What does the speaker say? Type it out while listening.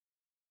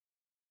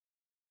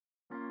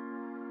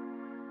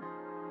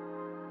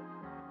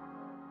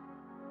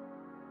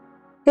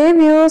Hey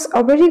viewers,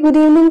 a very good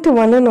evening to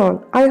one and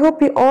all. I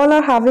hope you all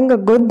are having a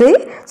good day.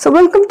 So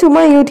welcome to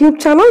my YouTube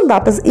channel,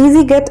 that is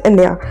EasyGet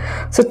India.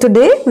 So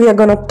today we are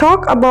going to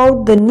talk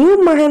about the new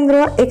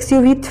Mahindra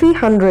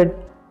XUV300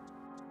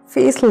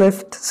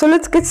 Facelift. So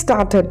let's get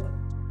started.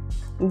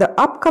 The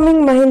upcoming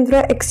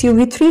Mahindra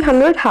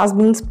XUV300 has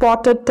been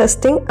spotted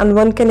testing, and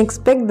one can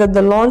expect that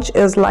the launch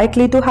is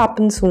likely to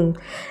happen soon.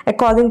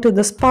 According to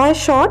the spy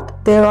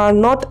shot, there are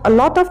not a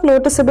lot of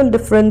noticeable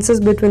differences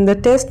between the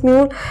test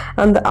mule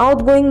and the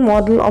outgoing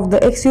model of the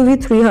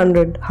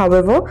XUV300.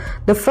 However,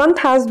 the front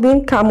has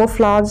been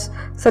camouflaged,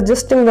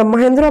 suggesting the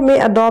Mahindra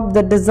may adopt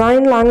the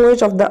design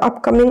language of the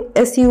upcoming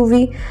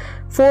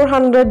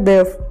SUV400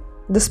 there.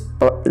 The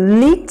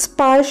leaked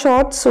spy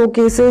shot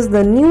showcases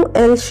the new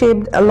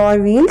L-shaped alloy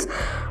wheels,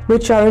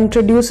 which are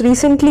introduced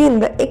recently in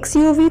the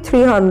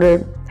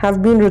XUV300,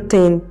 have been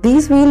retained.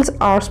 These wheels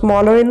are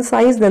smaller in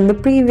size than the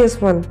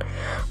previous one.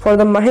 For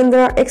the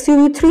Mahindra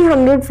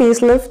XUV300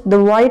 facelift,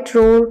 the white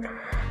roll,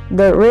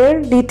 the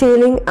rear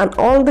detailing and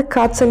all the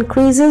cuts and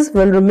creases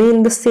will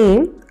remain the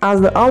same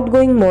as the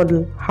outgoing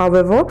model.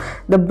 However,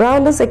 the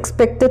brand is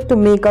expected to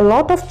make a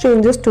lot of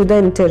changes to the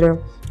interior.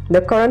 The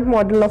current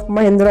model of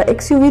Mahindra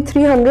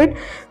XUV300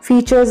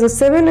 features a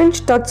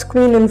 7-inch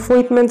touchscreen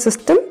infotainment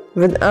system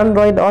with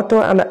Android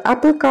Auto and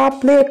Apple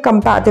CarPlay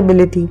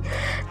compatibility.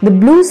 The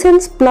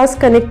BlueSense Plus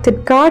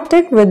connected car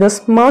tech with a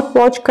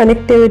smartwatch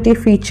connectivity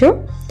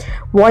feature,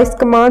 voice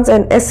commands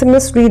and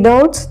SMS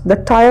readouts, the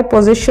tire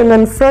position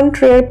and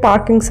front rear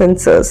parking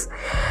sensors.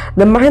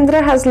 The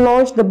Mahindra has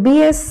launched the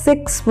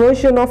BS6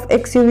 version of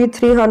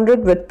XUV300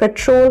 with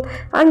petrol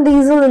and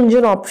diesel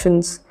engine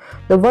options.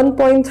 The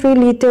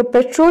 1.3-litre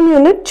petrol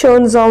unit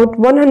churns out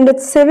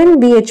 107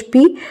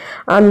 bhp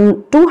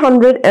and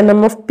 200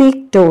 Nm of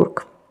peak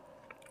torque,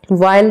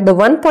 while the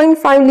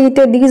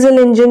 1.5-litre diesel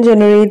engine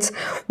generates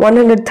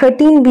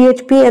 113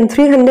 bhp and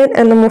 300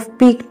 Nm of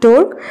peak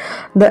torque.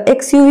 The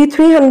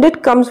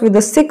XUV300 comes with a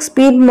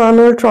 6-speed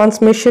manual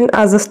transmission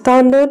as a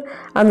standard,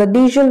 and the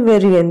diesel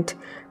variant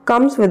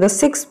comes with a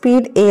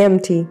 6-speed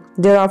AMT.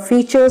 There are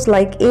features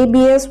like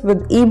ABS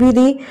with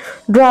EBD,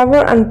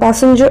 driver and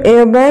passenger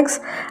airbags,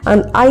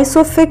 and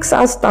ISOFIX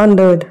as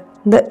standard.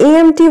 The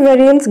AMT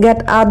variants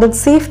get added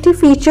safety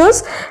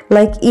features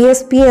like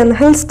ESP and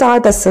Hill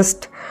Start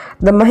Assist.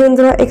 The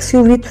Mahindra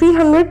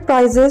XUV300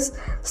 prices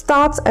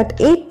starts at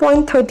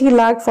 8.30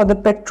 lakh for the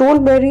petrol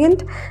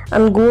variant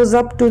and goes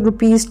up to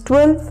Rs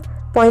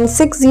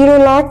 12.60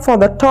 lakh for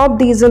the top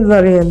diesel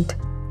variant.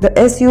 The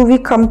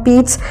SUV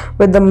competes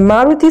with the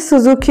Maruti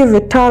Suzuki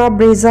Vitara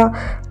Brezza,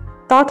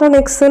 Tata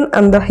Nexon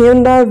and the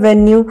Hyundai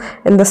Venue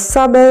in the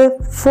sub-L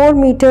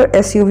 4-meter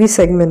SUV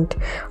segment.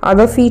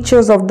 Other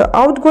features of the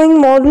outgoing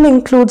model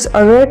includes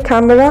a rear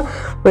camera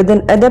with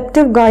an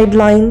adaptive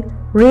guideline,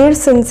 rear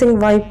sensing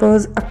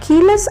wipers, a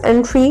keyless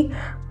entry,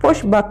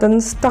 push button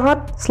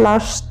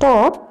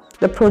start/stop,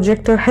 the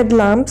projector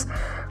headlamps,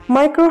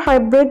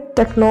 micro-hybrid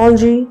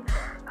technology,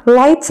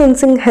 light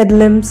sensing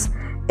headlamps,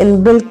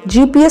 inbuilt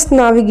GPS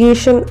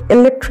navigation,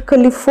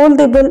 electrically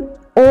foldable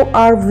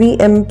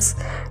ORVMs,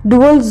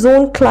 dual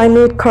zone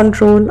climate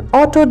control,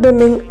 auto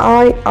dimming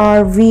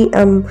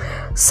IRVM,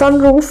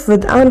 sunroof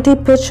with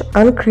anti-pitch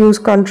and cruise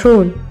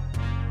control.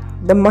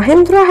 The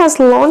Mahindra has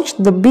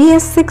launched the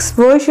BS6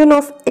 version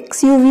of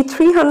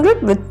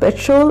XUV300 with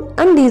petrol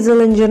and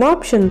diesel engine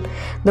option.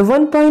 The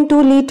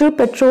 1.2-litre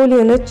petrol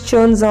unit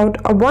churns out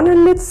a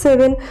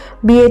 107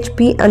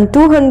 bhp and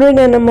 200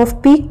 Nm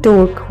of peak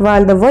torque,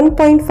 while the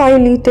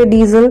 1.5-litre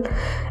diesel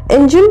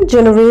engine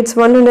generates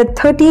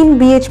 113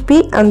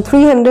 bhp and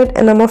 300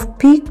 Nm of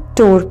peak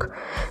torque.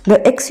 The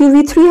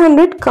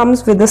XUV300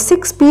 comes with a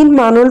 6-speed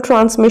manual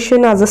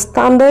transmission as a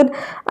standard,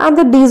 and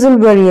the diesel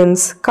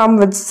variants come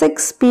with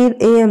 6-speed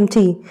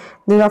AMT.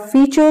 There are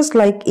features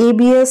like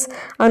ABS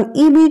and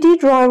EBD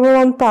driver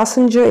and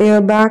passenger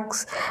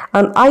airbags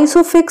and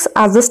ISOFIX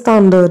as a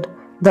standard.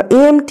 The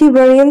AMT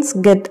variants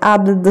get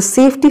added the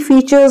safety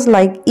features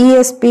like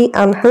ESP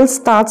and Hill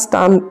Start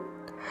stand.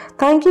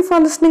 Thank you for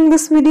listening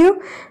this video.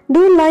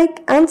 Do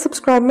like and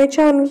subscribe my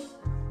channel.